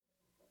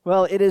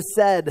Well, it is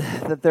said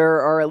that there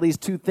are at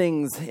least two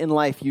things in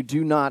life you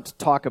do not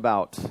talk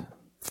about: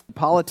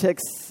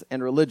 politics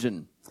and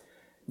religion.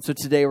 And so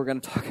today we're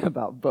going to talk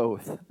about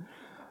both.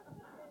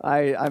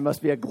 I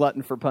must be a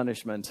glutton for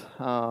punishment.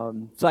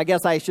 So I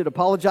guess I should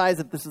apologize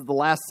if this is the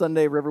last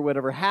Sunday Riverwood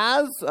ever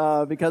has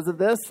because of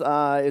this.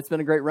 It's been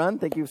a great run.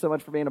 Thank you so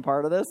much for being a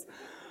part of this.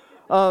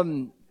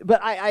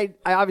 But I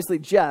obviously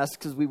jest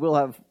because we will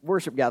have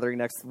worship gathering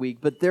next week,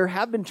 but there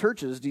have been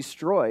churches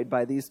destroyed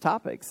by these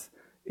topics.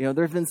 You know,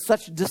 there's been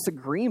such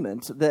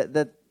disagreement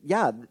that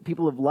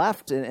people have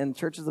left and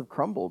churches have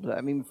crumbled. I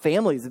mean,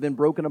 families have been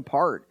broken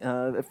apart.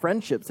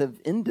 Friendships have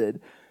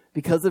ended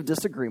because of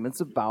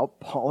disagreements about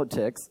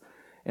politics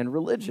and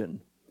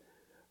religion.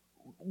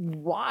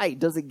 Why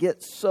does it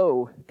get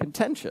so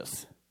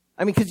contentious?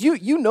 I mean, because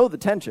you know the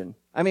tension.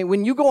 I mean,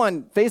 when you go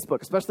on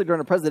Facebook, especially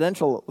during a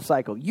presidential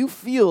cycle, you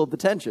feel the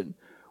tension.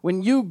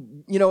 When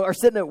you are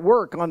sitting at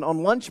work on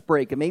lunch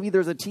break and maybe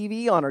there's a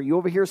TV on or you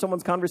overhear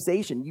someone's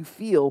conversation, you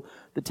feel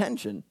the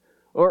tension.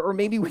 Or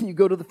maybe when you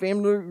go to the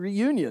family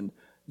reunion,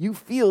 you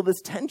feel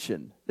this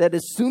tension that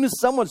as soon as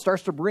someone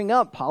starts to bring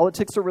up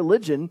politics or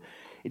religion,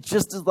 it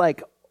just is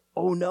like,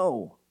 oh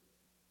no.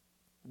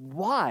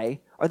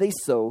 Why are they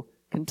so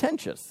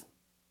contentious?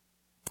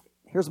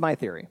 Here's my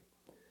theory.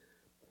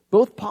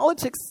 Both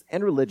politics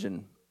and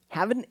religion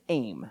have an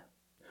aim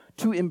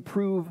to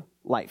improve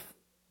life.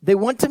 They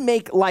want to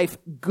make life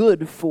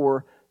good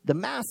for the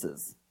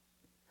masses.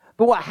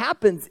 But what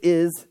happens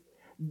is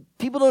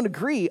people don't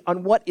agree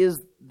on what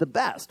is the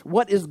best,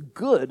 what is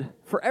good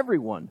for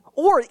everyone.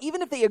 Or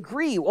even if they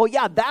agree, well,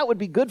 yeah, that would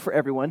be good for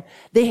everyone,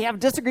 they have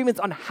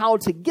disagreements on how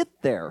to get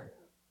there.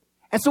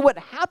 And so what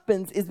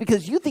happens is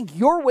because you think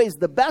your way is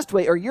the best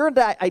way or your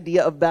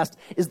idea of best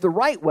is the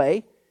right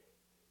way,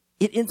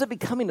 it ends up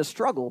becoming a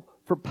struggle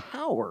for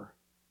power.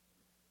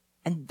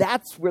 And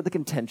that's where the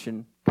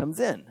contention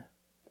comes in.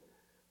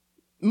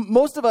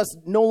 Most of us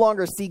no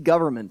longer see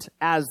government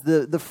as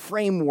the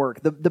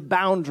framework, the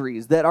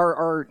boundaries that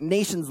our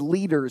nation's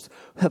leaders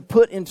have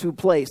put into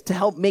place to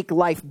help make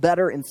life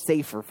better and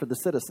safer for the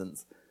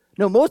citizens.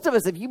 No, most of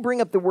us, if you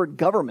bring up the word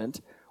government,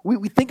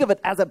 we think of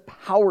it as a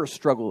power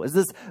struggle, as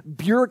this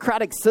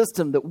bureaucratic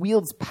system that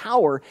wields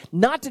power,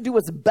 not to do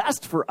what's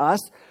best for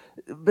us,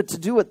 but to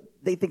do what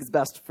they think is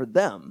best for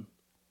them.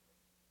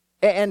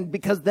 And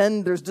because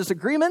then there's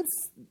disagreements,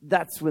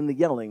 that's when the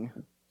yelling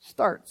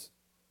starts.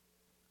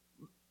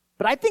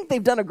 But I think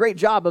they've done a great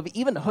job of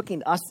even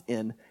hooking us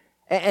in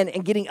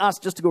and getting us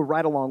just to go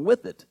right along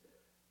with it.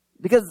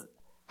 Because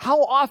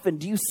how often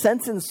do you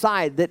sense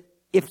inside that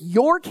if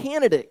your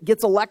candidate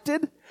gets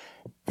elected,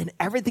 then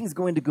everything's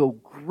going to go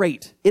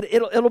great.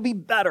 It'll be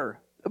better.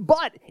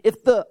 But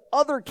if the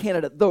other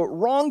candidate, the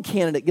wrong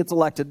candidate gets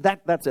elected,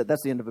 that's it.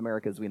 That's the end of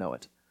America as we know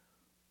it.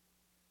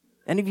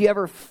 Any of you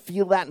ever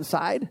feel that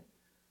inside?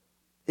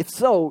 If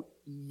so,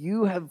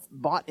 you have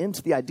bought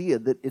into the idea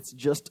that it's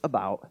just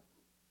about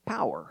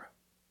power.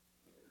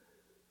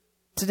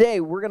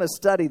 Today, we're going to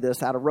study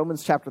this out of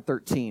Romans chapter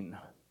 13.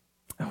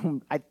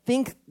 I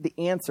think the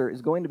answer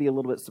is going to be a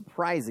little bit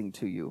surprising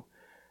to you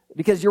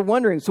because you're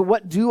wondering, so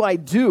what do I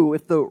do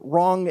if the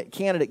wrong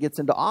candidate gets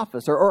into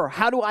office? Or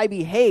how do I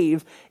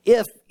behave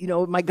if,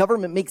 my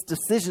government makes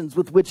decisions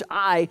with which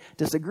I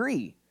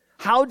disagree?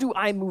 How do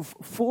I move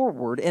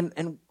forward?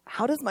 And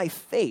how does my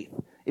faith,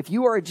 if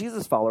you are a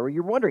Jesus follower,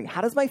 you're wondering,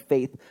 how does my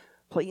faith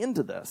play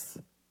into this?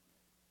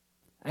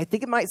 I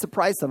think it might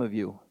surprise some of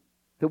you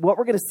that what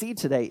we're going to see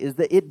today is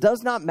that it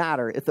does not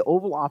matter if the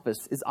Oval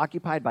Office is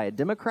occupied by a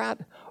Democrat,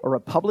 a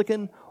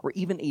Republican, or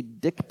even a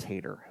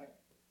dictator.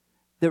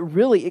 That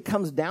really it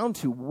comes down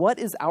to what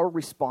is our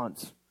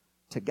response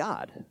to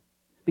God.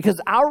 Because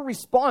our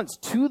response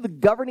to the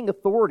governing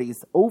authorities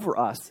over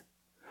us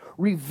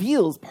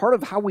reveals part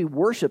of how we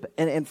worship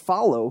and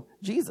follow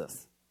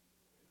Jesus.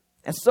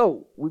 And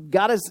so we've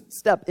got to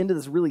step into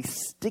this really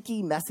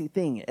sticky, messy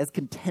thing, as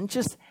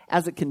contentious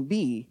as it can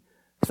be,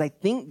 because I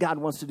think God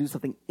wants to do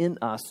something in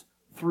us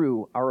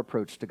through our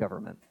approach to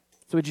government.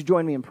 So would you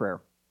join me in prayer?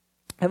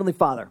 Heavenly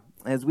Father,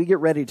 as we get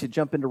ready to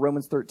jump into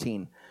Romans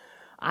 13,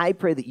 I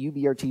pray that you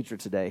be our teacher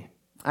today.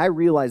 I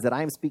realize that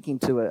I'm speaking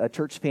to a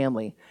church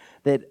family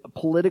that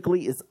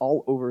politically is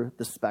all over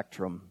the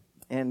spectrum.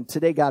 And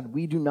today, God,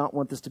 we do not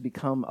want this to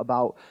become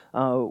about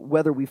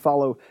whether we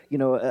follow,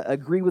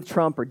 agree with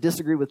Trump or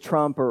disagree with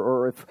Trump,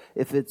 or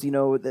if it's,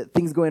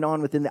 things going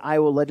on within the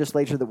Iowa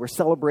legislature that we're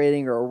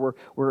celebrating or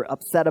we're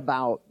upset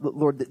about.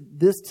 Lord, that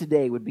this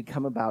today would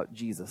become about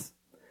Jesus.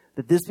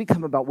 That this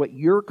become about what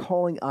you're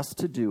calling us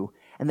to do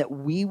and that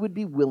we would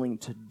be willing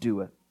to do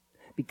it.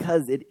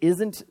 Because it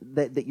isn't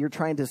that you're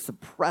trying to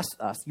suppress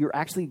us. You're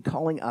actually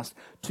calling us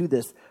to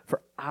this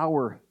for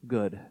our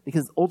good.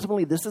 Because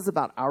ultimately, this is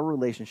about our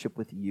relationship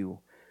with you.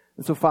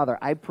 And so, Father,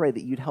 I pray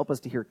that you'd help us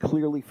to hear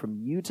clearly from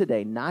you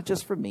today, not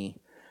just from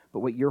me, but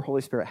what your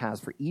Holy Spirit has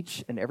for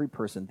each and every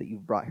person that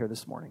you've brought here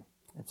this morning.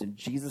 It's in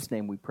Jesus'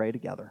 name we pray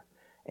together.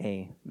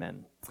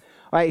 Amen.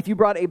 All right, if you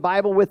brought a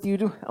Bible with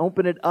you,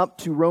 open it up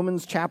to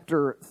Romans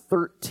chapter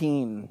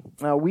 13.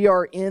 We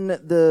are in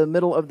the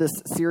middle of this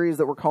series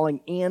that we're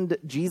calling And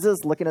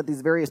Jesus, looking at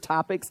these various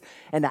topics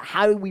and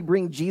how do we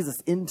bring Jesus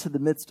into the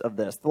midst of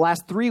this. The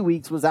last 3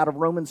 weeks was out of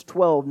Romans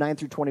 12, 9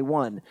 through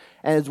 21,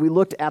 as we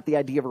looked at the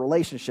idea of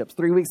relationships.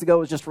 3 weeks ago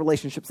was just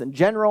relationships in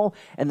general,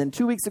 and then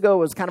 2 weeks ago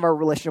was kind of our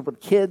relationship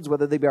with kids,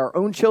 whether they be our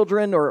own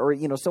children or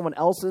someone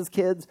else's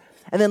kids.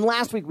 And then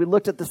last week we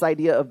looked at this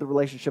idea of the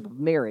relationship of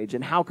marriage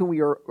and how can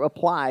we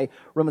apply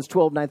Romans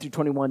 12, 9 through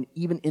 21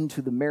 even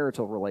into the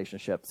marital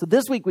relationship. So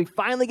this week we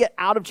finally get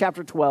out of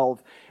chapter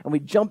 12 and we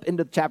jump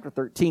into chapter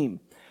 13.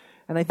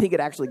 And I think it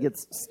actually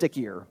gets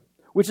stickier,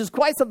 which is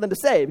quite something to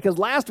say because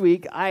last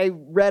week I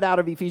read out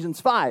of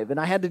Ephesians 5 and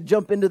I had to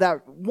jump into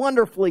that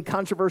wonderfully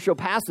controversial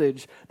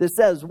passage that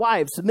says,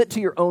 wives, submit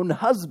to your own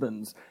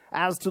husbands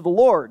as to the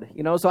Lord.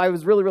 So I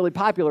was really, really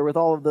popular with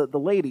all of the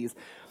ladies.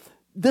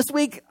 This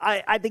week,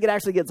 I think it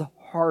actually gets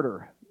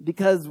harder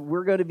because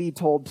we're going to be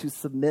told to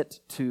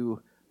submit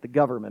to the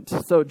government.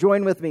 So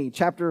join with me,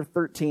 chapter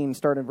 13,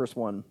 start in verse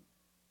 1.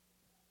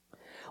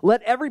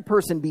 Let every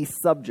person be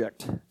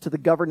subject to the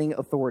governing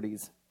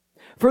authorities,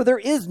 for there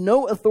is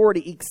no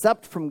authority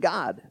except from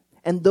God,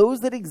 and those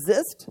that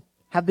exist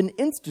have been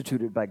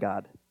instituted by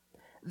God.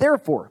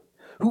 Therefore,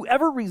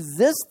 whoever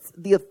resists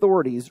the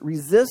authorities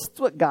resists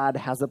what God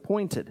has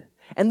appointed,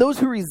 and those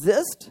who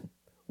resist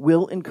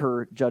will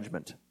incur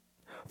judgment.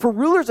 For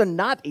rulers are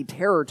not a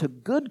terror to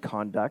good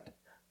conduct,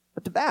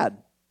 but to bad.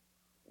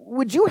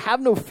 Would you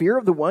have no fear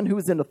of the one who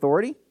is in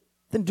authority?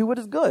 Then do what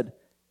is good,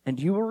 and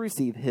you will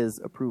receive his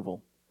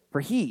approval.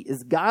 For he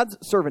is God's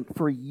servant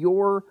for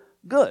your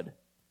good.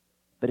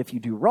 But if you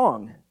do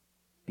wrong,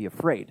 be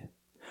afraid.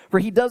 For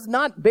he does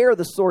not bear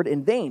the sword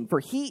in vain, for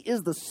he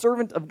is the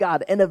servant of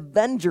God, an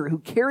avenger who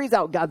carries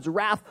out God's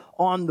wrath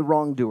on the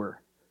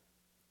wrongdoer.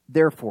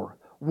 Therefore,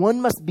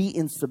 one must be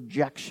in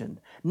subjection,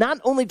 not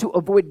only to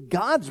avoid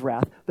God's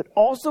wrath, but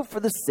also for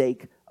the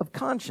sake of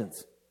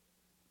conscience.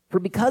 For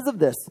because of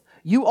this,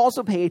 you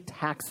also pay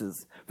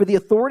taxes, for the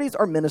authorities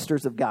are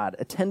ministers of God,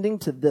 attending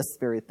to this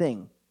very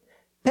thing.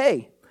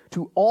 Pay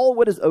to all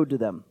what is owed to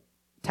them,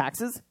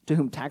 taxes to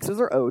whom taxes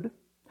are owed,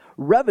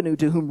 revenue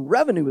to whom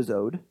revenue is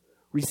owed,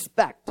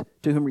 respect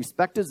to whom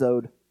respect is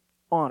owed,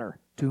 honor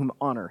to whom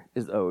honor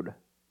is owed.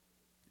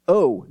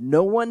 Owe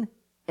no one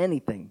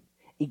anything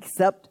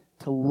except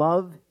to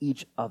love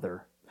each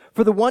other.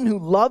 For the one who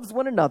loves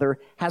one another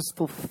has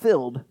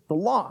fulfilled the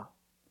law.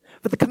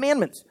 For the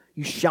commandments,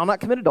 you shall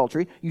not commit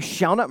adultery, you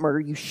shall not murder,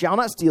 you shall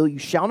not steal, you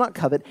shall not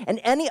covet, and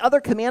any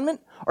other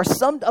commandment are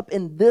summed up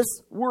in this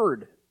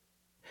word.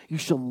 You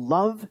shall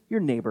love your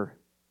neighbor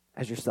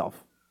as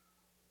yourself.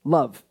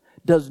 Love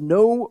does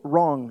no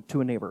wrong to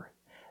a neighbor.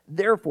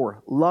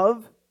 Therefore,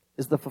 love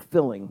is the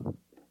fulfilling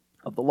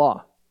of the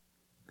law.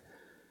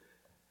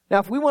 Now,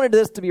 if we wanted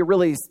this to be a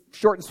really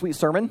short and sweet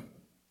sermon,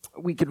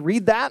 we could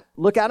read that,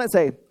 look at it, and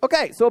say,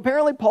 okay, so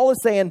apparently Paul is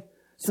saying,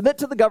 submit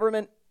to the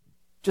government,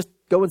 just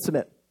go and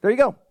submit. There you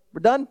go.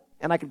 We're done,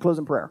 and I can close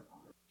in prayer.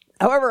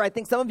 However, I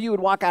think some of you would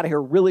walk out of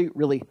here really,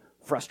 really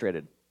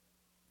frustrated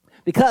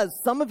because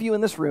some of you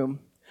in this room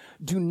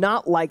do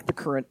not like the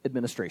current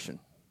administration.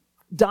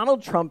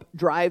 Donald Trump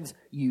drives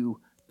you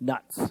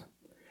nuts.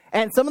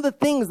 And some of the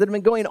things that have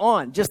been going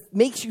on just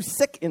makes you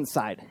sick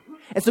inside.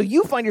 And so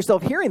you find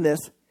yourself hearing this,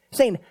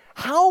 saying,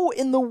 how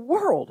in the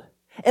world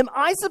am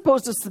I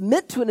supposed to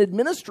submit to an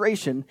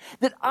administration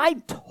that I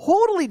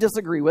totally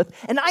disagree with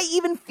and I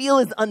even feel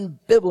is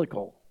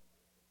unbiblical?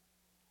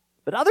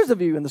 But others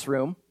of you in this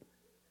room,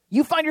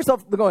 you find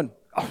yourself going,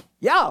 oh,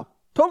 yeah,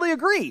 totally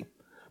agree.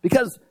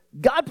 Because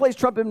God placed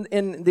Trump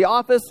in the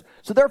office,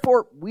 so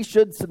therefore we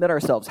should submit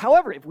ourselves.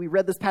 However, if we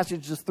read this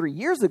passage just 3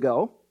 years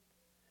ago,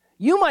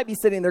 you might be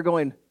sitting there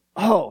going,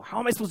 oh, how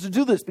am I supposed to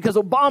do this? Because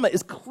Obama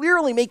is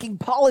clearly making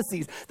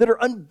policies that are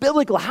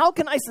unbiblical. How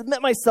can I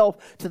submit myself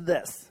to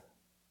this?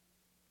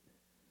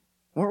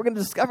 What we're going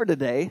to discover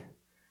today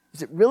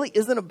is it really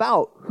isn't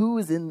about who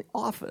is in the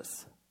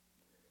office.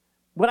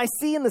 What I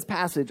see in this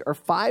passage are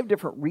 5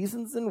 different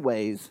reasons and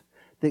ways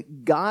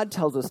that God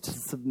tells us to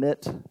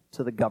submit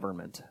to the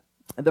government.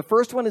 And the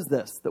first one is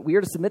this, that we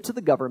are to submit to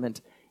the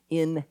government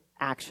in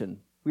action.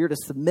 We are to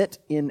submit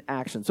in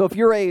action. So if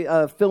you're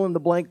a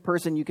fill-in-the-blank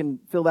person, you can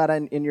fill that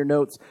in your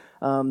notes.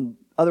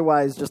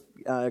 Otherwise, just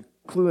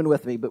clue in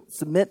with me. But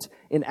submit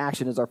in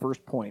action is our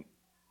first point.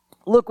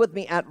 Look with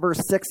me at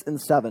verse 6 and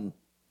 7.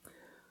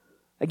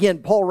 Again,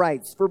 Paul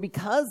writes, for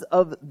because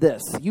of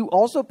this, you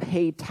also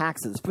pay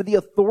taxes, for the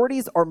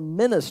authorities are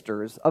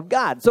ministers of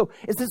God. So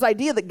it's this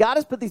idea that God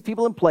has put these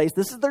people in place.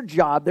 This is their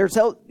job. They're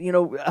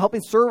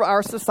helping serve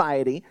our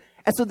society.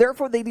 And so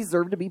therefore they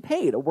deserve to be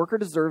paid. A worker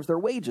deserves their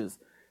wages.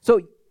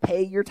 So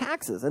pay your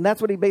taxes. And that's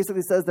what he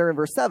basically says there in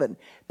verse 7.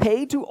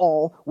 Pay to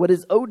all what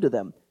is owed to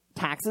them.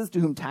 Taxes to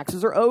whom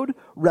taxes are owed,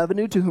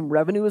 revenue to whom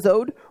revenue is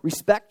owed,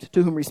 respect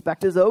to whom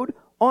respect is owed,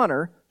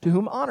 honor to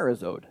whom honor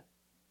is owed.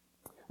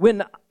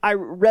 When I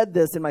read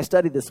this in my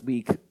study this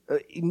week,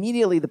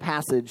 immediately the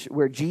passage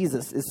where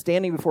Jesus is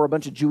standing before a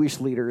bunch of Jewish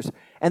leaders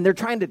and they're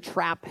trying to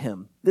trap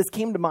him, this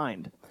came to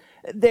mind.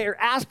 They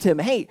asked him,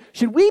 hey,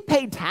 should we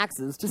pay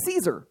taxes to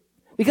Caesar?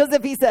 Because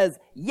if he says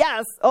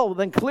yes,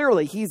 then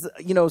clearly he's,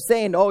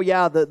 saying, oh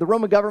yeah, the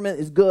Roman government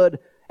is good.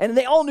 And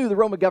they all knew the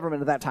Roman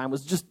government at that time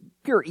was just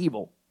pure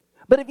evil.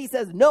 But if he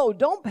says, no,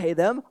 don't pay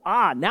them,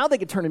 now they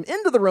can turn him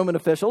into the Roman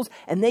officials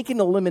and they can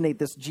eliminate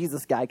this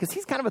Jesus guy because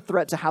he's kind of a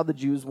threat to how the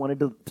Jews wanted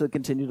to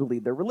continue to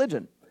lead their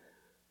religion.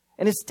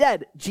 And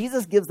instead,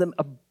 Jesus gives them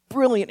a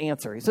brilliant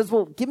answer. He says,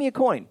 well, give me a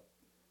coin.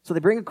 So they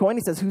bring a coin.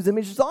 He says, whose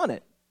image is on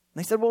it?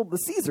 And they said, well, the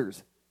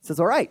Caesar's. He says,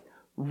 all right,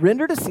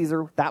 render to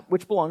Caesar that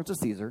which belongs to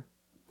Caesar,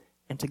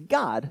 and to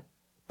God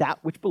that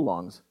which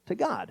belongs to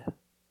God.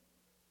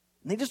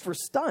 And they just were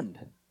stunned.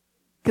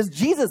 Because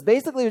Jesus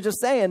basically was just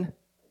saying,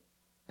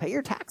 pay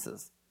your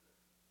taxes.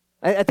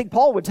 I think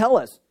Paul would tell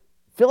us,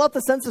 fill out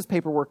the census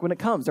paperwork when it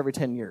comes every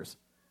 10 years.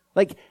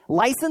 Like,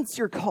 license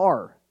your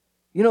car.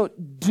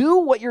 Do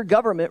what your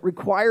government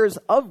requires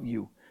of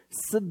you.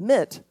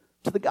 Submit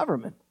to the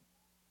government.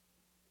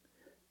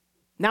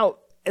 Now,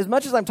 as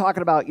much as I'm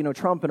talking about,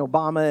 Trump and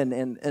Obama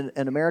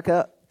and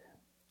America,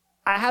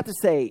 I have to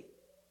say,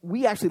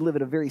 we actually live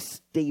in a very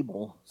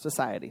stable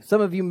society.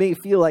 Some of you may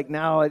feel like,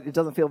 no, it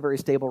doesn't feel very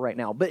stable right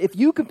now. But if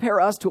you compare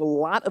us to a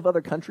lot of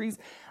other countries,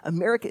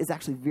 America is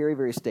actually very,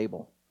 very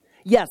stable.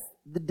 Yes,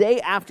 the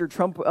day after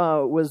Trump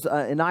was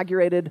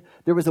inaugurated,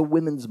 there was a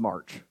women's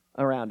march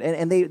around,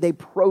 and they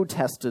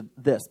protested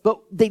this. But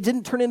they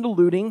didn't turn into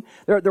looting.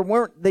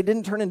 They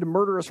didn't turn into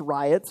murderous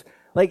riots.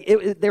 Like,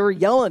 they were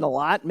yelling a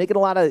lot, making a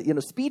lot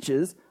of,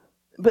 speeches,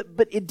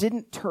 but it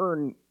didn't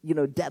turn,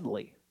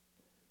 deadly.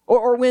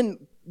 Or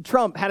when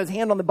Trump had his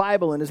hand on the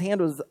Bible and his hand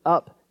was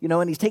up,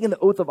 and he's taking the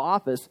oath of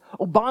office,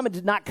 Obama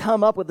did not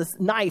come up with this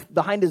knife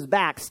behind his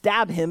back,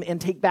 stab him, and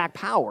take back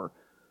power.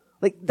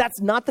 Like, that's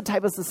not the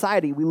type of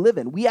society we live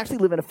in. We actually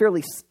live in a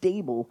fairly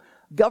stable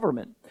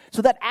government.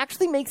 So that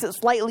actually makes it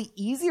slightly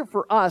easier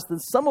for us than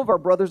some of our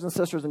brothers and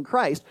sisters in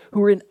Christ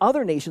who are in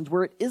other nations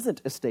where it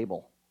isn't as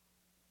stable.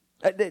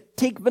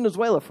 Take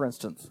Venezuela, for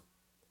instance.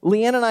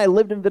 Leanne and I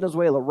lived in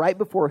Venezuela right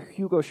before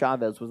Hugo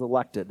Chavez was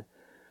elected.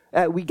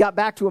 We got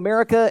back to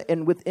America,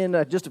 and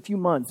within just a few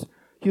months,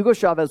 Hugo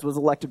Chavez was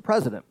elected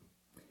president.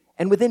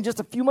 And within just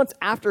a few months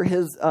after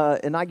his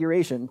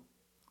inauguration,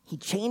 he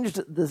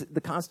changed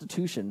the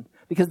Constitution,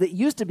 because it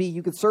used to be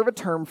you could serve a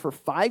term for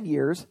 5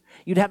 years,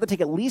 you'd have to take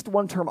at least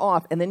one term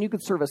off, and then you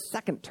could serve a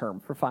second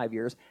term for 5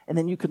 years, and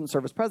then you couldn't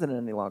serve as president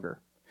any longer.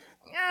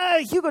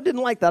 Hugo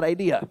didn't like that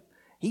idea.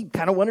 He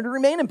kind of wanted to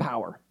remain in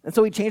power. And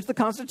so he changed the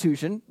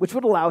Constitution, which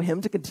would allow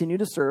him to continue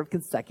to serve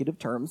consecutive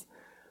terms.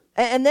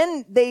 And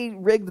then they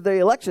rigged the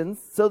elections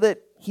so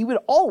that he would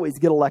always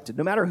get elected,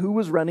 no matter who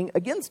was running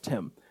against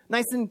him.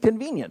 Nice and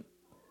convenient.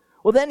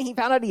 Well, then he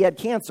found out he had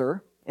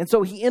cancer, and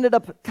so he ended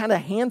up kind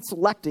of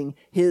hand-selecting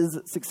his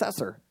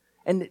successor.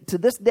 And to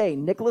this day,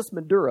 Nicolas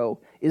Maduro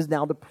is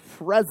now the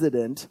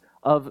president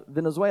of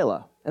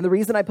Venezuela. And the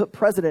reason I put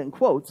president in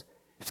quotes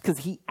is because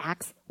he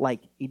acts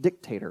like a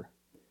dictator.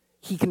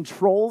 He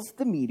controls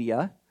the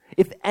media.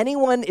 If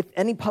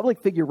any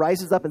public figure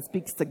rises up and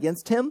speaks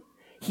against him,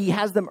 he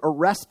has them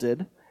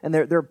arrested, and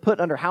they're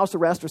put under house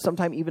arrest or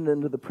sometime even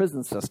into the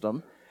prison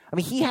system. I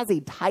mean, he has a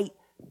tight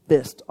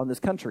fist on this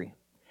country.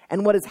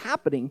 And what is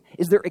happening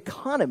is their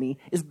economy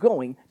is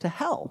going to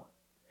hell.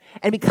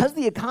 And because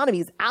the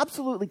economy is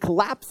absolutely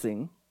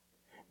collapsing,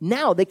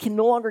 now they can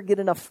no longer get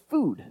enough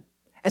food.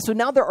 And so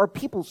now there are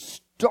people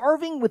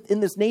starving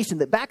within this nation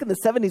that back in the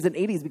 70s and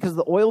 80s, because of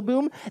the oil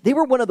boom, they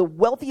were one of the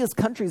wealthiest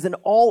countries in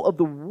all of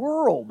the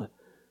world.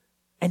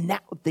 And now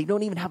they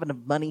don't even have enough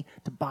money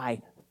to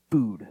buy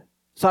food.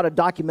 Saw a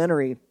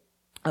documentary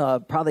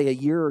probably a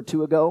year or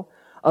two ago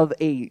of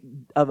a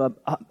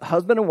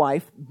husband and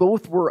wife.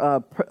 Both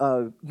were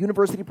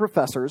university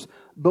professors,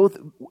 both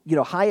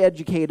high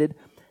educated.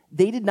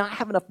 They did not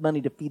have enough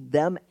money to feed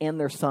them and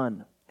their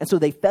son. And so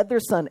they fed their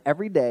son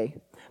every day,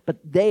 but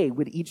they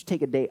would each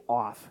take a day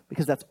off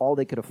because that's all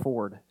they could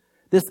afford.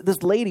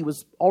 This lady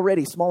was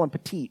already small and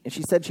petite, and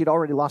she said she'd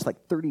already lost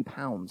like 30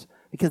 pounds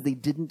because they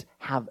didn't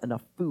have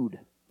enough food.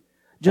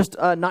 Just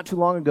not too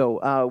long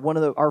ago, one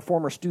of our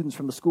former students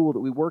from the school that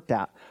we worked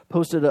at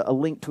posted a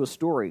link to a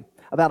story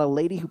about a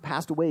lady who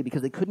passed away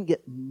because they couldn't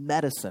get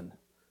medicine.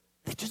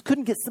 They just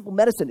couldn't get simple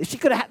medicine. If she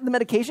could have had the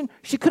medication,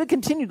 she could have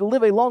continued to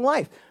live a long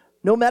life.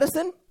 No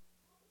medicine,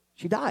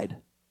 she died.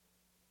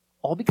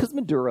 All because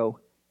Maduro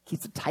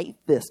keeps a tight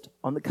fist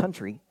on the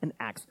country and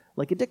acts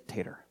like a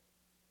dictator.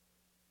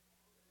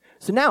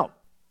 So now,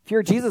 if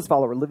you're a Jesus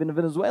follower living in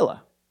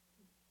Venezuela,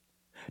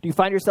 do you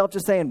find yourself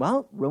just saying,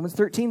 well, Romans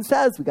 13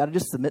 says we got to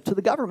just submit to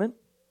the government?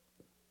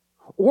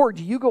 Or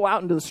do you go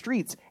out into the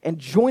streets and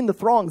join the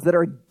throngs that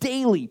are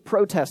daily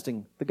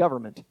protesting the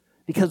government?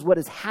 Because what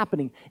is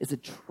happening is a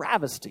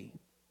travesty.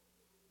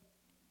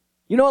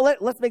 You know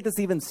what? Let's make this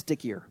even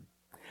stickier.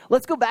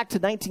 Let's go back to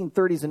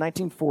 1930s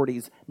and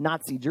 1940s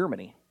Nazi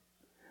Germany.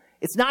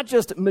 It's not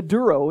just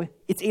Maduro,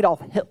 it's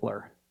Adolf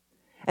Hitler.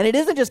 And it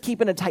isn't just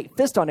keeping a tight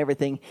fist on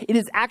everything. It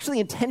is actually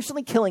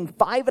intentionally killing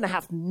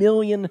 5.5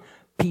 million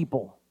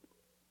people.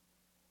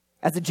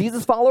 As a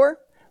Jesus follower,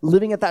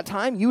 living at that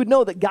time, you would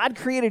know that God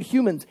created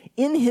humans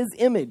in his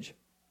image.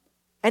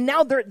 And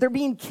now they're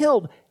being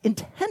killed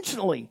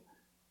intentionally.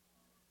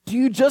 Do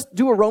you just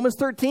do a Romans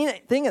 13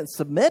 thing and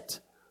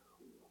submit?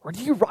 Or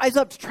do you rise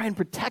up to try and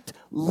protect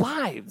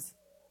lives?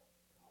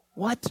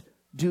 What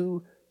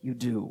do you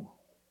do?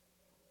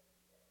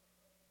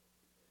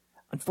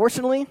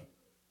 Unfortunately,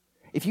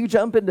 if you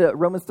jump into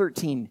Romans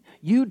 13,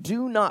 you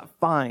do not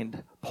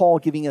find Paul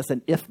giving us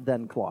an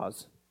if-then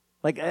clause,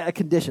 like a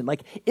condition.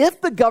 Like,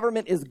 if the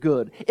government is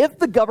good, if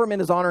the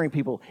government is honoring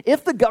people,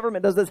 if the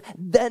government does this,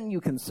 then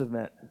you can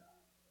submit.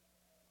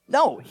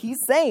 No, he's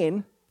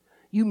saying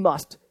you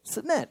must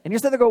submit. And you're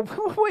sitting there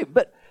going, wait,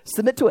 but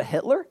submit to a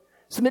Hitler?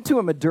 Submit to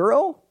a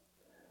Maduro?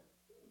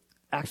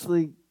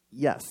 Actually,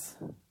 yes.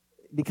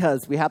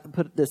 Because we have to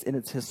put this in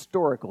its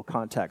historical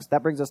context.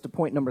 That brings us to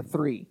point number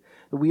 3.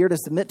 That we are to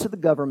submit to the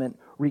government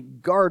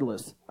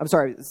regardless, this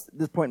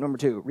is point number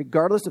 2,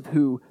 regardless of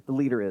who the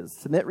leader is.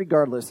 Submit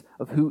regardless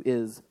of who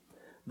is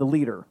the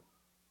leader.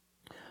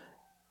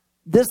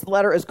 This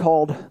letter is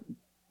called,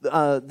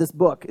 this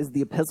book is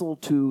the Epistle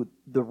to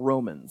the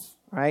Romans,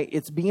 right?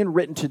 It's being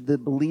written to the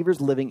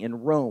believers living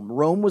in Rome.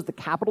 Rome was the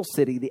capital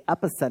city, the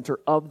epicenter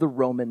of the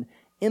Roman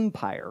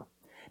Empire.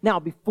 Now,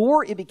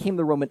 before it became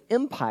the Roman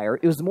Empire,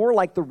 it was more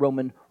like the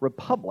Roman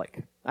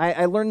Republic.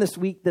 I learned this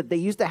week that they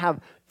used to have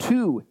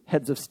 2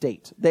 heads of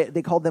state.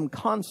 They called them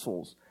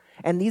consuls.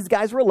 And these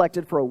guys were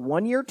elected for a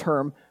 1-year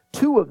term,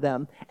 2 of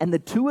them, and the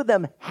 2 of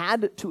them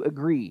had to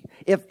agree.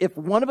 If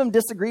one of them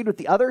disagreed with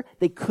the other,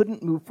 they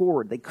couldn't move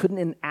forward. They couldn't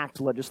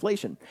enact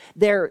legislation.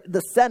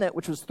 The Senate,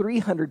 which was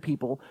 300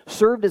 people,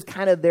 served as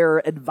kind of their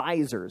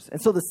advisors. And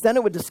so the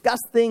Senate would discuss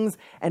things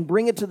and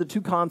bring it to the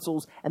 2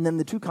 consuls, and then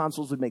the 2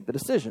 consuls would make the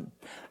decision.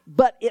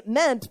 But it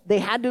meant they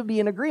had to be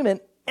in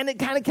agreement, and it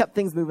kind of kept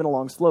things moving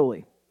along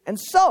slowly. And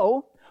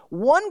so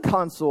one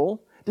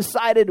consul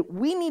decided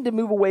we need to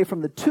move away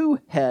from the 2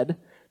 head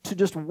to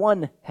just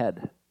 1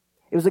 head.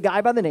 It was a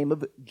guy by the name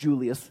of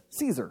Julius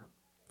Caesar.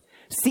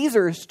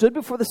 Caesar stood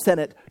before the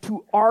Senate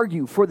to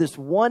argue for this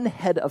 1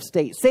 head of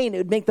state, saying it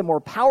would make them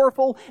more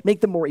powerful, make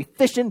them more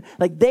efficient,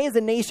 like they as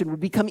a nation would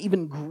become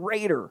even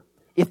greater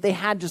if they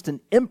had just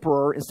an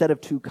emperor instead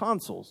of 2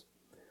 consuls.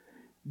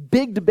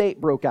 Big debate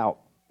broke out.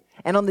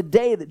 And on the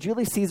day that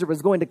Julius Caesar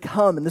was going to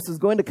come, and this was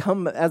going to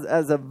come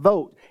as a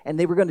vote, and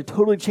they were going to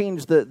totally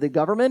change the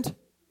government,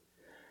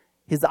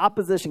 his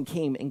opposition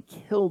came and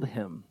killed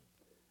him,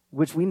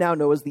 which we now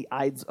know as the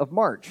Ides of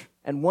March.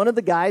 And one of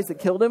the guys that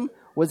killed him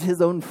was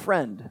his own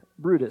friend,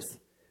 Brutus,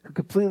 who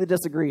completely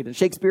disagreed. And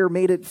Shakespeare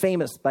made it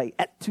famous by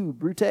Et tu,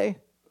 Brute.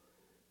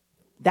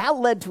 That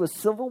led to a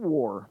civil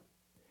war,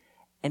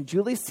 and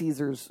Julius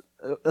Caesar's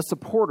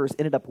supporters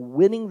ended up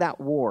winning that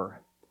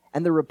war,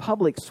 and the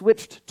Republic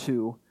switched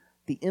to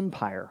the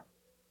Empire.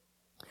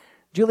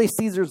 Julius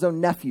Caesar's own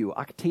nephew,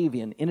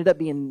 Octavian, ended up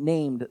being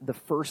named the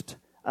first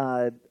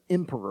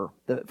emperor,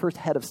 the first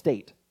head of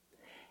state.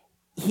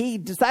 He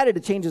decided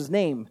to change his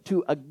name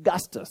to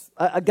Augustus.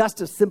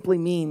 Augustus simply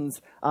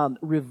means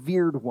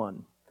revered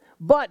one.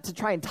 But to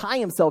try and tie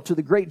himself to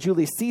the great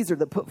Julius Caesar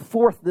that put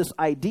forth this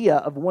idea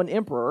of 1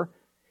 emperor,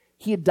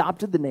 he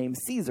adopted the name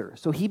Caesar.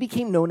 So he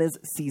became known as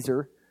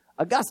Caesar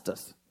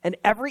Augustus. And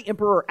every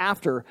emperor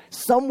after,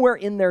 somewhere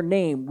in their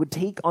name, would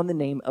take on the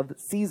name of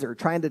Caesar,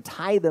 trying to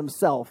tie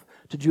themselves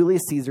to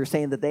Julius Caesar,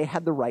 saying that they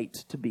had the right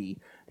to be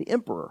the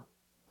emperor.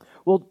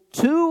 Well,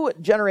 2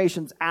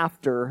 generations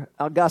after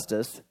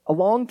Augustus,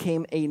 along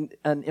came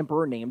an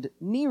emperor named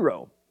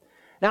Nero.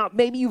 Now,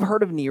 maybe you've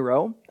heard of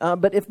Nero,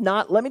 but if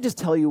not, let me just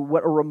tell you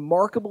what a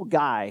remarkable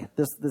guy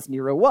this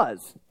Nero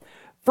was.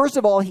 First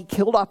of all, he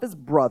killed off his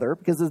brother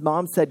because his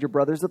mom said, your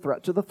brother's a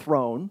threat to the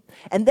throne.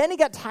 And then he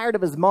got tired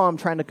of his mom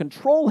trying to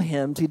control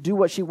him to do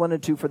what she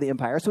wanted to for the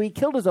empire, so he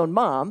killed his own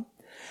mom.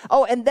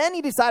 Oh, and then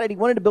he decided he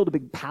wanted to build a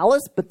big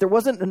palace, but there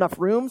wasn't enough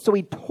room, so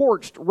he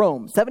torched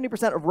Rome.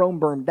 70% of Rome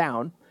burned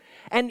down.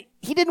 And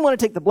he didn't want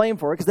to take the blame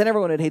for it because then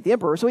everyone would hate the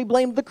emperor, so he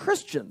blamed the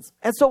Christians.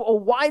 And so a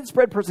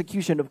widespread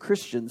persecution of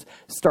Christians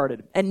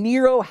started. And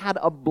Nero had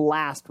a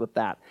blast with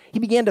that. He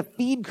began to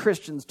feed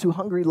Christians to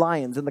hungry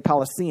lions in the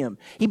Colosseum.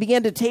 He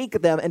began to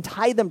take them and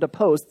tie them to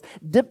posts,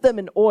 dip them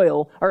in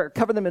oil, or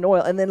cover them in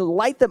oil, and then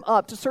light them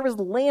up to serve as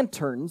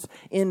lanterns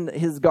in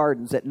his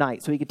gardens at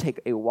night so he could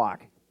take a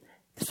walk.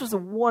 This was a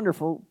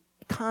wonderful,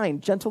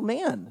 kind, gentle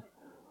man.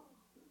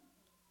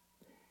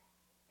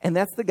 And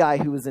that's the guy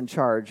who was in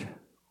charge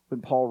when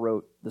Paul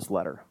wrote this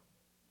letter.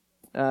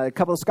 A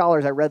couple of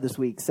scholars I read this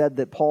week said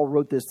that Paul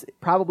wrote this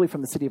probably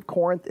from the city of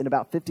Corinth in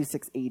about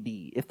 56 AD.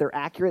 If they're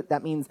accurate,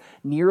 that means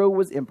Nero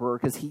was emperor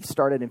because he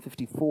started in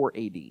 54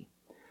 AD.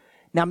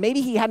 Now,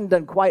 maybe he hadn't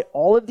done quite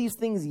all of these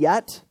things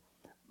yet,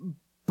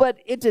 but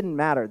it didn't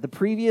matter. The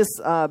previous,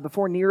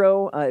 before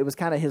Nero, it was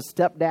kind of his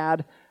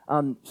stepdad.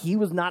 He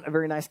was not a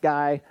very nice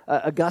guy.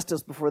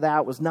 Augustus before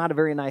that was not a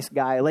very nice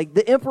guy. Like,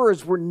 the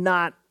emperors were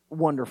not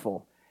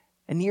wonderful.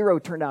 And Nero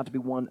turned out to be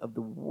one of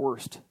the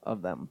worst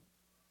of them.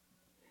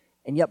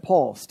 And yet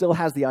Paul still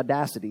has the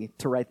audacity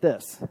to write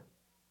this.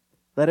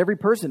 Let every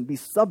person be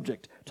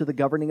subject to the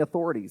governing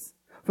authorities.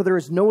 For there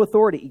is no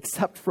authority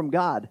except from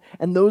God,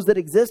 and those that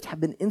exist have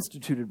been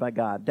instituted by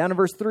God. Down to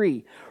verse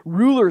 3,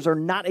 rulers are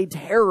not a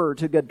terror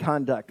to good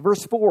conduct.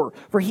 Verse 4,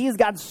 for he is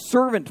God's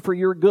servant for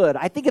your good.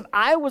 I think if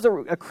I was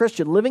a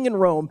Christian living in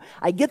Rome,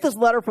 I get this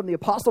letter from the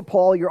Apostle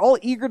Paul, you're all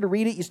eager to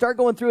read it, you start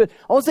going through it,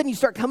 all of a sudden you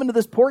start coming to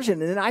this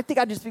portion, and I think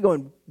I'd just be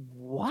going,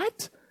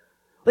 what?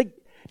 Like,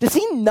 does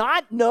he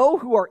not know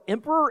who our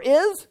emperor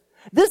is?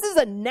 This is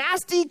a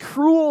nasty,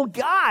 cruel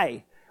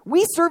guy.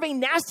 We serve a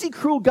nasty,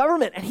 cruel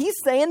government, and he's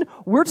saying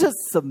we're to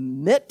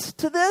submit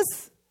to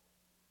this?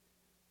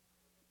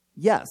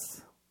 Yes.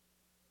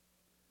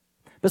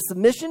 But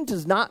submission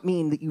does not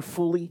mean that you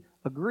fully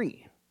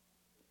agree.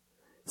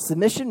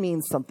 Submission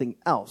means something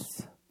else,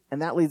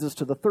 and that leads us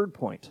to the third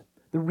point.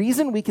 The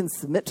reason we can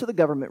submit to the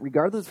government,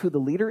 regardless of who the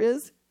leader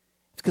is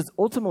because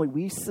ultimately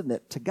we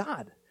submit to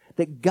God,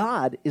 that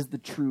God is the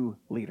true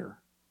leader,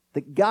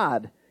 that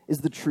God is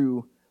the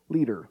true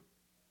leader.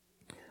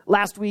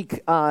 Last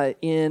week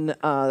in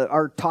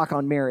our talk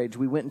on marriage,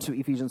 we went into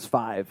Ephesians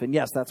 5. And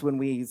yes, that's when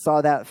we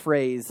saw that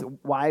phrase,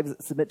 wives,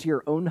 submit to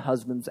your own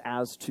husbands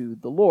as to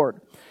the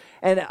Lord.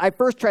 And I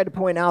first tried to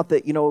point out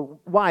that,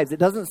 wives, it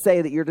doesn't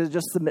say that you're to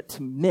just submit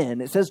to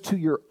men. It says to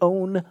your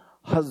own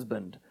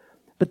husband.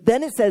 But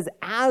then it says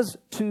as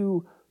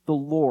to the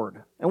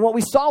Lord. And what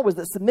we saw was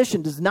that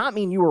submission does not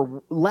mean you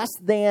are less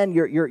than,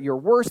 you're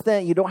worse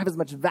than, you don't have as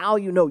much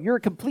value. No, you're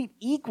a complete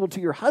equal to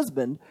your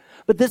husband,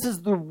 but this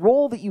is the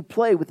role that you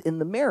play within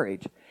the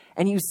marriage.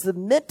 And you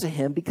submit to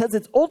him because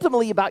it's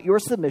ultimately about your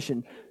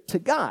submission to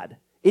God.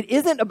 It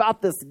isn't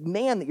about this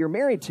man that you're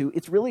married to.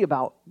 It's really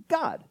about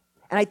God.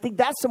 And I think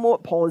that's somewhat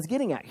what Paul is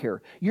getting at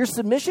here. Your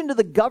submission to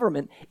the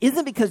government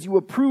isn't because you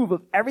approve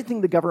of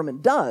everything the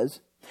government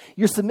does.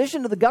 Your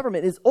submission to the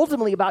government is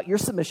ultimately about your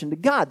submission to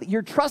God, that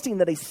you're trusting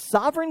that a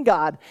sovereign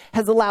God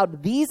has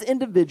allowed these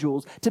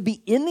individuals to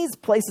be in these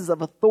places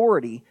of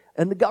authority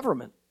in the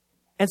government.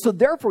 And so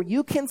therefore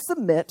you can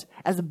submit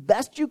as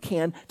best you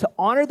can to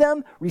honor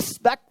them,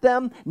 respect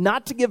them,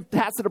 not to give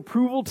tacit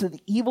approval to the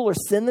evil or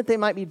sin that they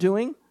might be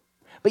doing,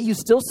 but you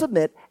still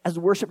submit as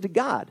worship to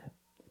God.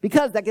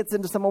 Because that gets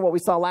into some of what we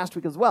saw last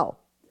week as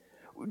well.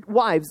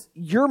 Wives,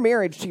 your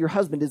marriage to your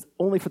husband is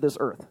only for this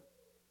earth.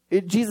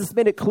 Jesus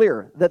made it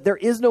clear that there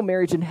is no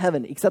marriage in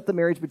heaven except the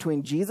marriage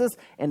between Jesus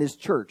and his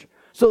church.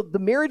 So the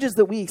marriages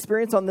that we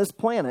experience on this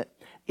planet,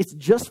 it's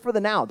just for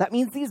the now. That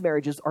means these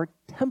marriages are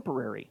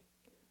temporary.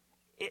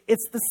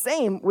 It's the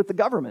same with the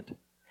government.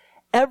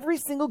 Every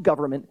single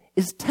government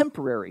is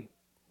temporary.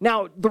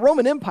 Now, the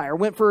Roman Empire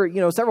went for,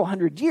 several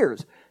hundred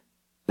years,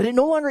 but it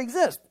no longer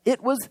exists.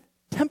 It was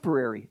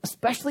temporary,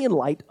 especially in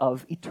light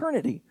of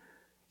eternity.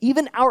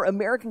 Even our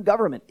American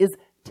government is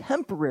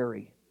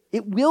temporary.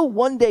 It will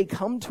one day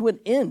come to an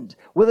end,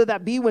 whether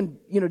that be when,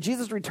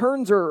 Jesus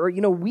returns or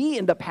we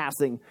end up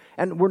passing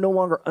and we're no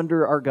longer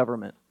under our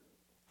government.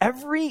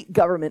 Every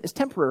government is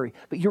temporary,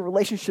 but your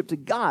relationship to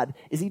God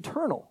is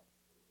eternal.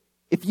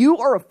 If you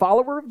are a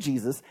follower of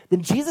Jesus,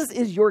 then Jesus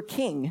is your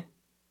king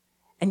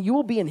and you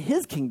will be in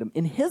his kingdom,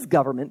 in his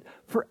government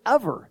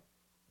forever.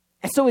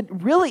 And so it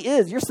really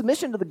is, your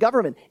submission to the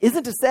government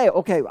isn't to say,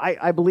 okay,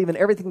 I believe in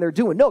everything they're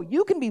doing. No,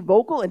 you can be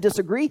vocal and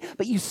disagree,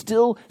 but you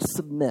still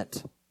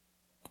submit.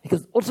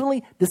 Because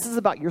ultimately, this is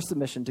about your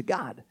submission to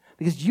God.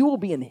 Because you will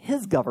be in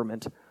his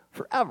government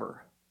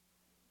forever.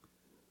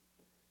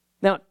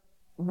 Now,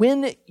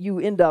 when you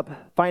end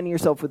up finding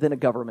yourself within a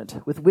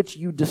government with which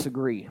you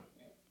disagree,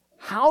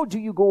 how do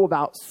you go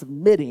about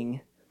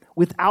submitting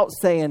without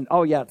saying,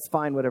 oh yeah, it's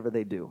fine, whatever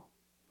they do?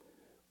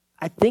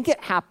 I think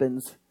it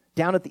happens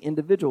down at the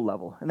individual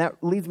level. And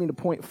that leads me to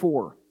point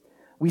 4.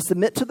 We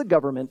submit to the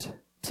government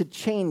to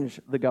change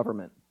the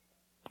government.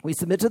 We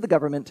submit to the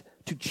government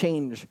to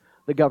change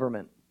the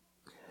government.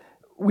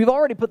 We've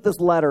already put this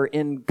letter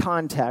in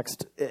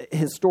context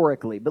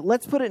historically, but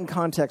let's put it in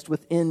context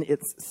within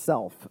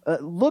itself.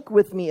 Look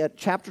with me at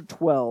chapter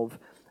 12,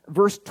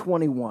 verse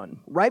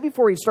 21. Right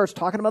before he starts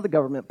talking about the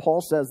government,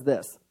 Paul says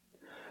this: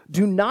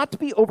 do not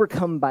be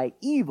overcome by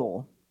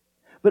evil,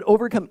 but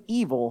overcome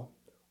evil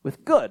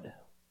with good.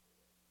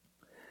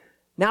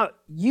 Now,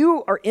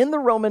 you are in the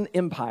Roman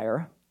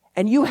Empire,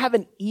 and you have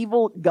an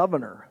evil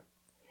governor.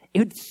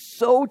 It's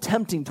so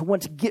tempting to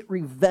want to get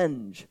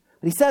revenge.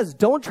 But he says,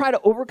 don't try to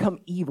overcome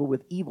evil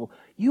with evil.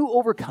 You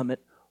overcome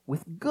it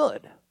with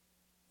good.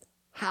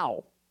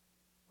 How?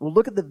 Well,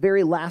 look at the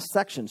very last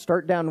section.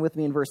 Start down with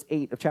me in verse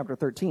 8 of chapter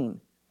 13.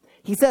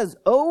 He says,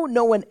 owe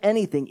no one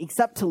anything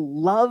except to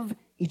love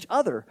each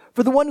other.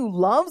 For the one who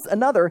loves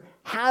another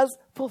has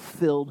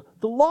fulfilled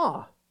the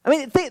law. I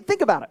mean,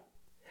 think about it.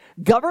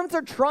 Governments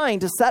are trying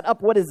to set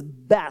up what is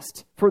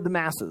best for the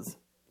masses.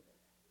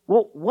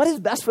 Well, what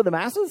is best for the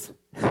masses?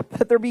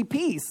 That there be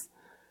peace.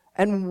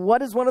 And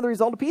what is one of the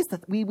results of peace?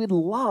 That we would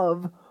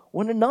love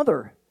one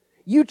another.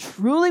 You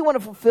truly want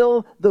to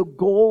fulfill the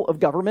goal of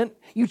government?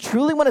 You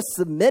truly want to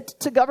submit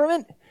to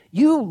government?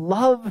 You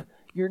love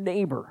your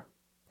neighbor.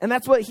 And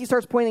that's what he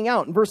starts pointing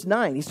out in verse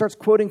 9. He starts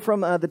quoting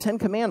from the Ten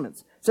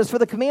Commandments. It says, for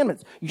the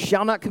commandments, you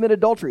shall not commit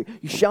adultery,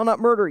 you shall not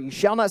murder, you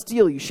shall not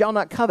steal, you shall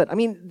not covet. I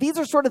mean, these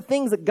are sort of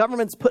things that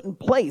governments put in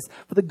place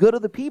for the good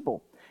of the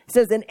people. It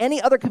says, and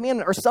any other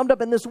commandment are summed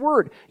up in this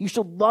word, you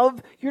shall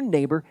love your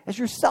neighbor as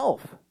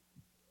yourself.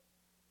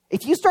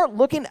 If you start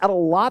looking at a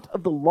lot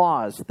of the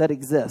laws that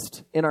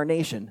exist in our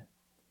nation,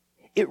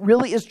 it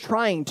really is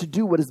trying to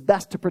do what is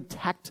best to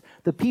protect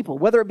the people,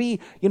 whether it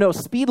be,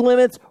 speed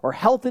limits or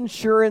health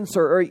insurance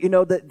or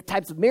the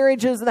types of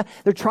marriages. And that.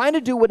 They're trying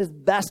to do what is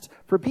best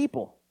for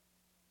people.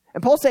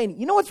 And Paul's saying,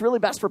 you know what's really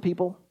best for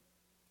people?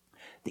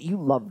 That you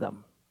love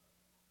them.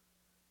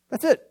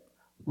 That's it.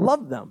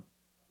 Love them.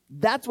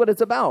 That's what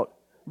it's about.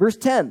 Verse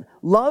 10,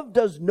 love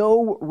does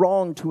no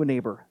wrong to a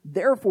neighbor.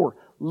 Therefore,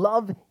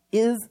 love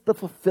is the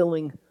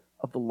fulfilling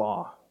of the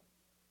law.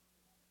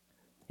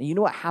 And you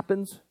know what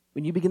happens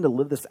when you begin to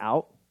live this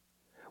out?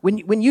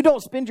 When you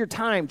don't spend your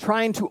time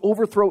trying to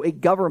overthrow a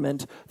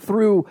government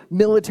through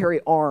military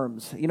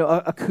arms,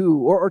 a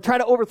coup, or try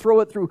to overthrow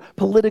it through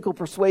political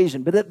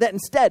persuasion, but that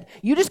instead,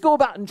 you just go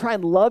about and try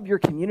and love your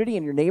community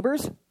and your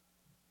neighbors,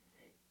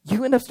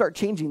 you end up start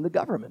changing the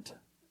government.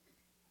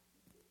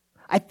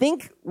 I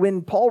think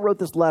when Paul wrote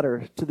this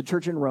letter to the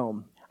church in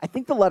Rome, I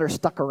think the letter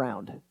stuck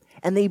around,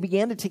 and they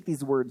began to take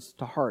these words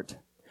to heart.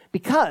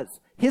 Because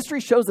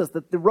history shows us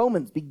that the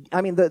Romans,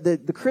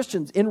 the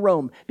Christians in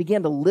Rome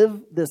began to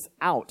live this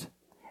out.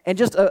 And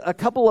just a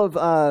couple of,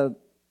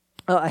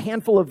 a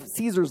handful of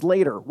Caesars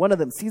later, one of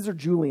them, Caesar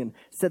Julian,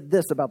 said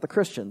this about the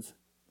Christians.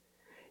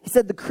 He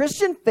said, the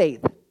Christian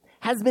faith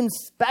has been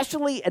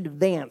specially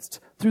advanced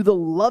through the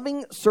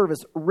loving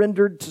service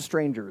rendered to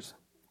strangers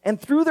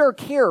and through their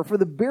care for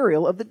the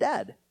burial of the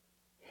dead.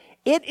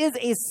 It is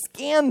a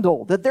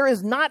scandal that there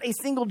is not a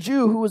single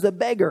Jew who is a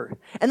beggar,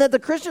 and that the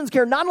Christians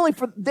care not only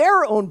for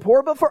their own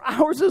poor, but for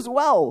ours as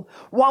well,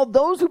 while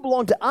those who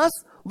belong to us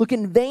look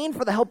in vain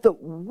for the help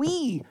that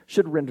we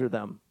should render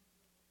them.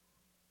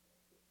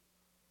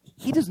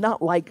 He does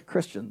not like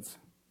Christians.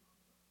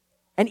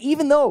 And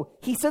even though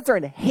he sits there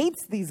and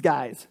hates these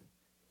guys,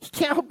 he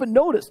can't help but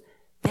notice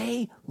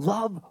they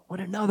love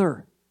one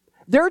another.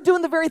 They're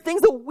doing the very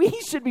things that we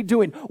should be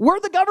doing. We're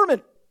the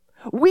government.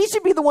 We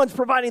should be the ones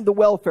providing the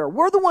welfare.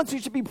 We're the ones who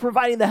should be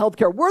providing the health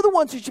care. We're the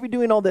ones who should be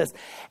doing all this.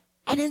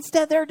 And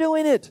instead, they're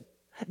doing it.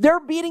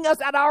 They're beating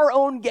us at our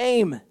own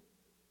game.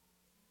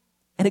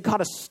 And it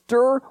caught a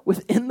stir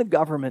within the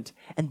government,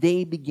 and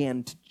they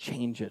began to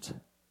change it.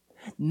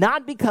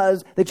 Not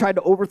because they tried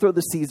to overthrow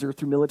the Caesar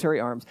through military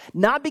arms.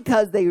 Not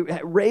because they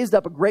raised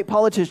up a great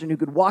politician who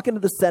could walk into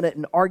the Senate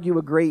and argue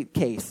a great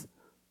case.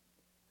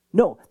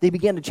 No, they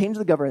began to change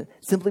the government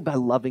simply by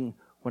loving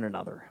one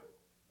another.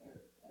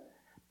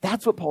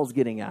 That's what Paul's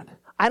getting at.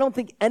 I don't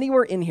think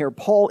anywhere in here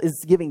Paul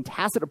is giving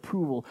tacit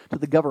approval to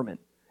the government.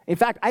 In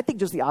fact, I think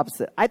just the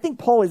opposite. I think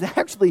Paul is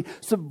actually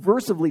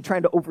subversively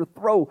trying to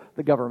overthrow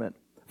the government.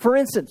 For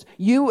instance,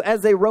 you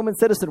as a Roman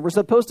citizen were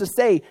supposed to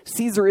say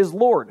Caesar is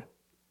Lord.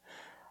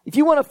 If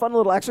you want a fun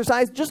little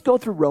exercise, just go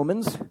through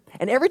Romans,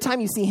 and every time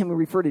you see him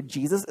refer to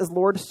Jesus as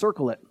Lord,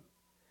 circle it.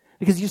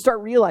 Because you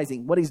start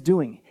realizing what he's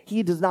doing.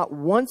 He does not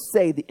once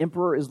say the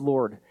emperor is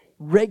Lord.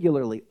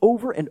 Regularly,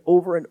 over and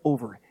over and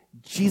over,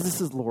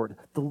 Jesus is Lord,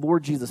 the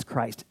Lord Jesus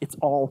Christ. It's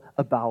all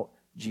about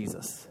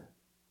Jesus.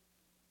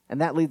 And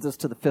that leads us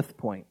to the fifth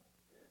point,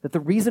 that the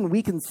reason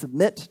we can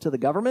submit to the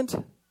government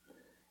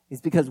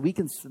is because we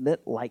can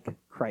submit like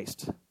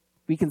Christ.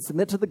 We can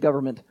submit to the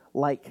government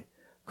like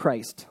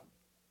Christ.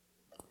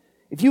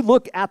 If you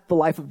look at the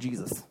life of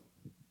Jesus,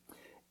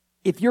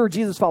 if you're a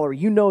Jesus follower,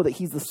 you know that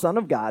he's the Son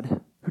of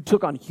God who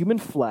took on human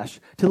flesh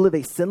to live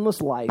a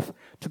sinless life,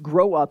 to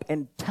grow up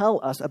and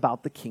tell us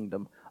about the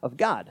kingdom of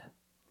God.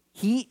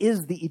 He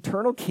is the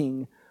eternal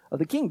king of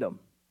the kingdom.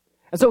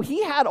 And so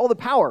he had all the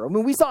power. I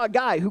mean, we saw a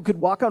guy who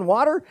could walk on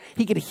water.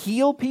 He could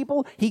heal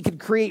people. He could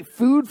create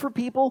food for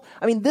people.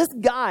 I mean, this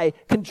guy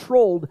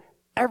controlled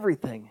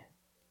everything.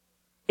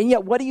 And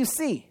yet, what do you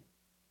see?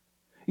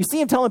 You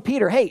see him telling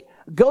Peter, hey,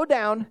 go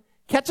down,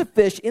 catch a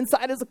fish,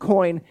 inside is a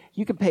coin,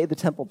 you can pay the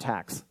temple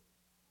tax.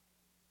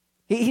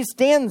 He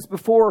stands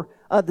before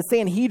the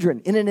Sanhedrin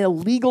in an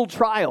illegal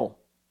trial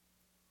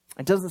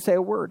and doesn't say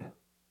a word.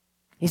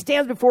 He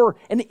stands before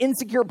an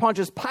insecure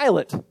Pontius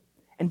Pilate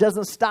and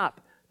doesn't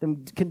stop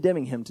them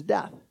condemning him to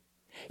death.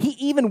 He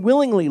even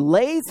willingly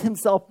lays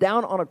himself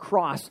down on a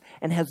cross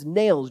and has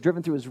nails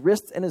driven through his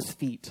wrists and his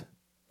feet.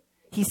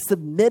 He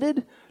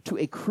submitted to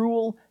a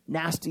cruel,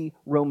 nasty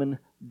Roman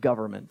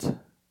government,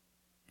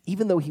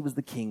 even though he was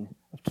the King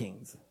of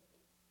Kings.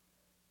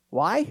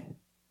 Why?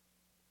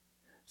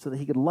 So that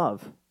he could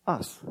love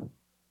us.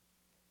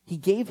 He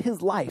gave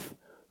his life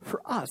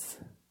for us.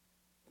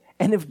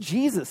 And if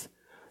Jesus,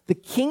 the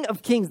King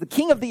of Kings, the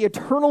King of the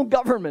eternal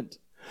government,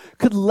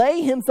 could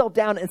lay himself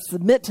down and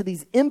submit to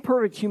these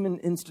imperfect human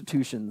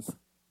institutions,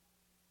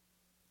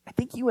 I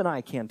think you and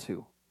I can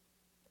too.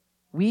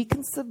 We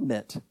can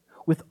submit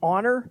with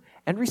honor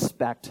and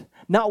respect,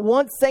 not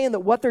once saying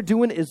that what they're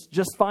doing is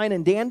just fine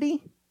and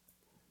dandy,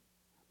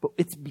 but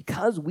it's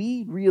because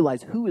we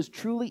realize who is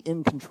truly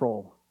in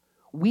control.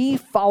 We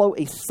follow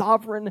a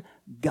sovereign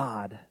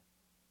God.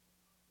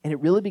 And it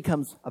really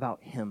becomes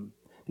about him.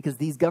 Because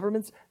these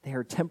governments, they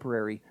are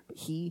temporary, but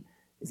he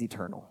is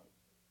eternal.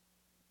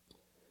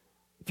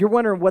 If you're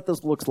wondering what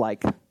this looks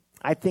like,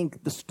 I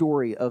think the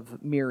story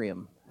of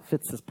Miriam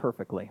fits this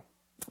perfectly.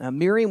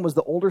 Miriam was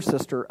the older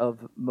sister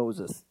of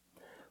Moses.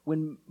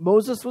 When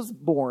Moses was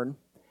born,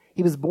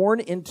 he was born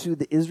into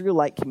the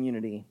Israelite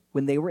community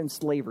when they were in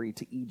slavery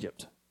to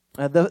Egypt.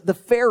 The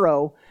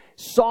Pharaoh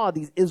saw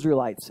these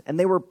Israelites, and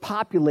they were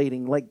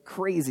populating like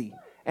crazy.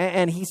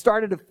 And he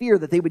started to fear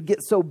that they would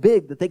get so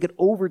big that they could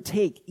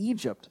overtake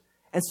Egypt.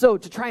 And so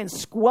to try and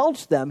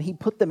squelch them, he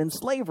put them in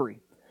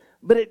slavery.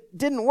 But it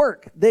didn't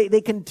work.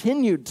 They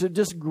continued to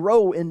just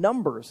grow in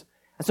numbers.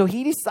 And so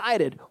he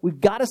decided, we've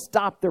got to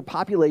stop their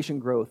population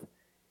growth.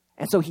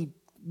 And so he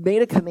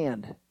made a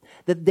command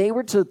that they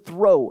were to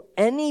throw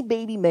any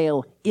baby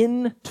male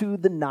into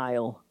the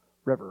Nile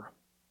River.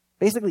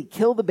 Basically,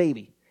 kill the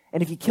baby.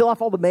 And if you kill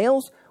off all the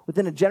males,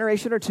 within a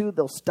generation or two,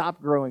 they'll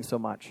stop growing so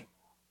much.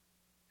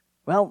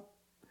 Well,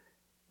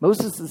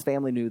 Moses'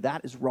 family knew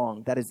that is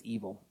wrong, that is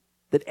evil.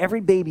 That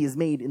every baby is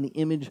made in the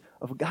image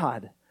of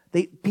God.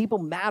 People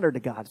matter to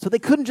God, so they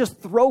couldn't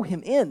just throw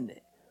him in.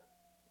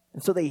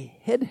 And so they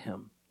hid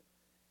him.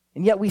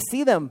 And yet we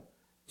see them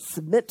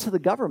submit to the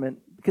government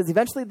because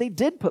eventually they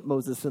did put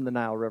Moses in the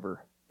Nile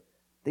River.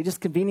 They just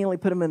conveniently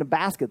put him in a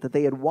basket that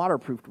they had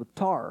waterproofed with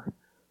tar.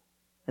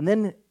 And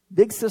then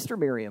big sister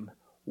Miriam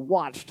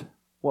watched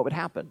what would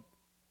happen.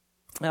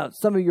 Now,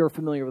 some of you are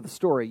familiar with the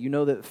story. You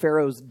know that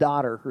Pharaoh's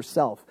daughter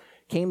herself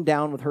came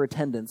down with her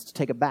attendants to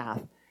take a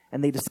bath,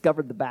 and they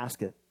discovered the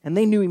basket. And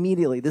they knew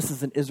immediately this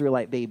is an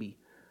Israelite baby.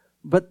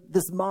 But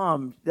this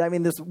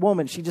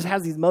woman, she just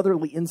has these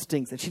motherly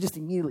instincts, and she just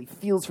immediately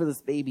feels for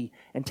this baby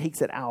and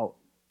takes it out.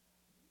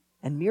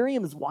 And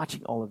Miriam is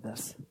watching all of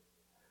this.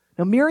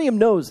 Now, Miriam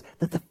knows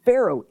that the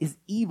Pharaoh is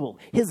evil.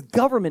 His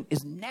government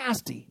is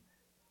nasty.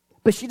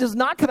 But she does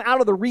not come out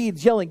of the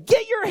reeds yelling,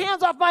 "Get your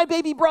hands off my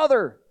baby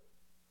brother!"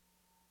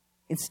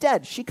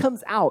 Instead, she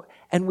comes out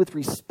and with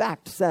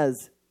respect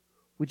says,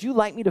 "Would you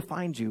like me to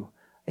find you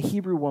a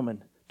Hebrew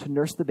woman to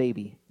nurse the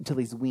baby until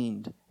he's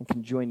weaned and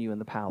can join you in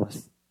the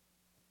palace?"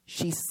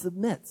 She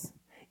submits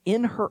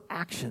in her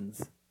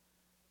actions.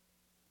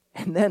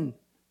 And then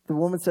the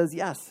woman says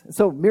yes. And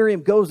so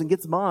Miriam goes and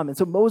gets mom. And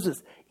so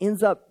Moses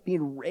ends up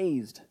being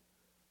raised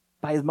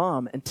by his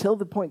mom until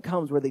the point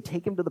comes where they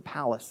take him to the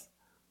palace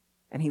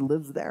and he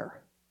lives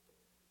there.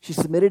 She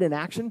submitted in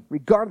action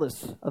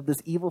regardless of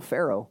this evil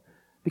Pharaoh,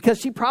 because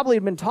she probably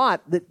had been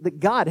taught that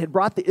God had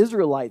brought the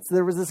Israelites.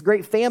 There was this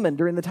great famine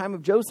during the time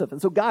of Joseph.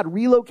 And so God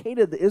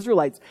relocated the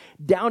Israelites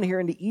down here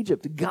into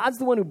Egypt. God's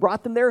the one who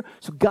brought them there,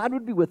 so God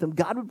would be with them.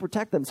 God would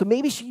protect them. So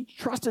maybe she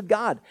trusted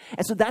God.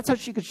 And so that's how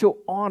she could show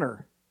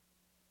honor.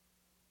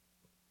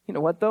 You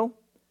know what, though?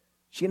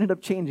 She ended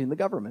up changing the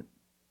government,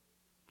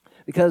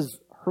 because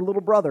her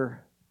little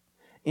brother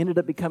ended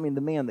up becoming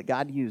the man that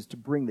God used to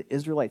bring the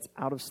Israelites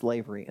out of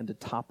slavery and to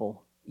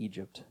topple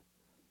Egypt.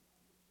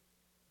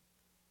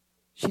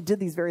 She did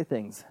these very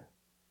things.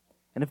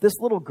 And if this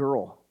little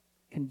girl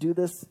can do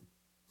this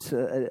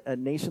to a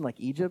nation like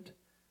Egypt,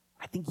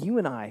 I think you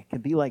and I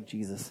can be like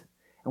Jesus.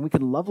 And we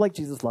can love like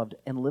Jesus loved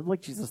and live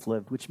like Jesus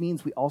lived, which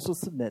means we also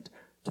submit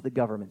to the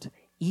government,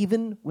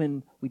 even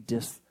when we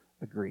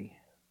disagree.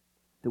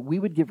 That we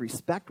would give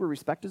respect where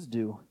respect is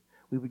due.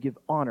 We would give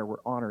honor where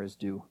honor is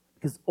due.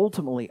 Because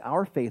ultimately,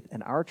 our faith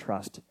and our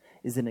trust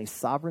is in a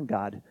sovereign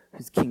God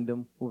whose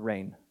kingdom will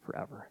reign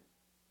forever.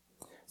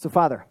 So,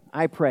 Father,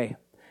 I pray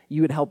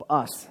you would help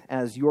us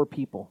as your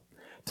people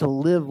to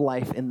live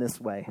life in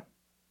this way.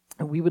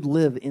 And we would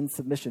live in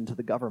submission to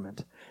the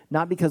government,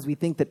 not because we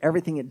think that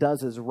everything it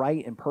does is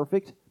right and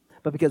perfect,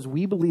 but because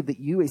we believe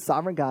that you, a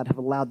sovereign God, have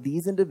allowed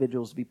these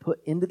individuals to be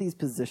put into these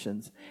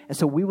positions. And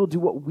so we will do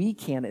what we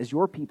can as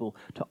your people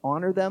to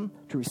honor them,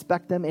 to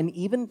respect them, and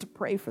even to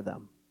pray for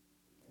them.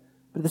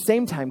 But at the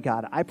same time,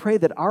 God, I pray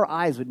that our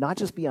eyes would not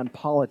just be on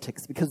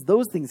politics, because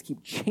those things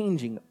keep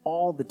changing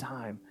all the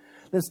time.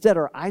 Instead,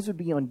 our eyes would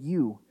be on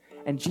you.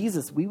 And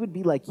Jesus, we would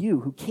be like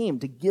you, who came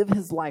to give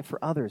his life for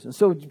others. And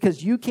so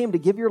because you came to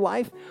give your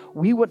life,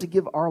 we want to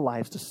give our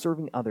lives to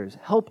serving others.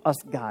 Help us,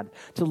 God,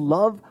 to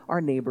love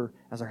our neighbor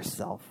as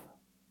ourselves.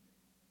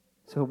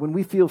 So when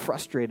we feel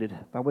frustrated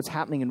by what's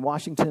happening in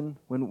Washington,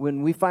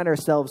 when we find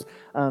ourselves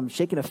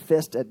shaking a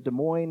fist at Des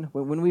Moines,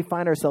 when we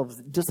find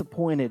ourselves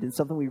disappointed in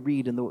something we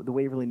read in the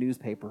Waverly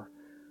newspaper,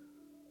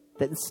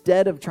 that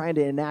instead of trying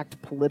to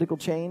enact political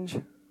change,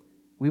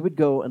 we would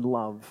go and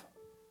love.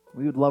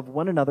 We would love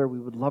one another,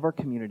 we would love our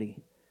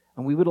community,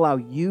 and we would allow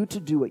you to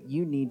do what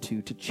you need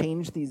to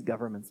change these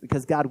governments.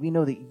 Because, God, we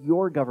know that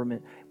your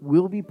government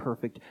will be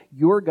perfect,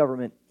 your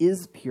government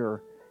is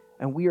pure,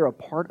 and we are a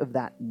part of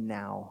that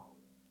now.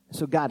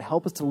 So, God,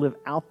 help us to live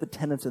out the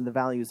tenets and the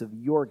values of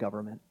your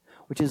government,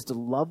 which is to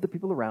love the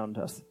people around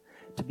us,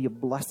 to be a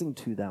blessing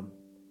to them,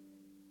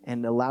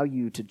 and allow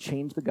you to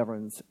change the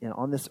governments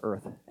on this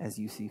earth as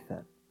you see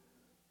fit.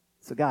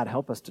 So, God,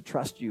 help us to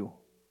trust you.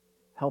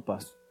 Help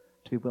us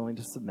to be willing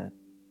to submit.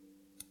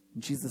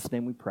 In Jesus'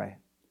 name we pray.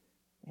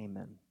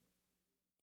 Amen.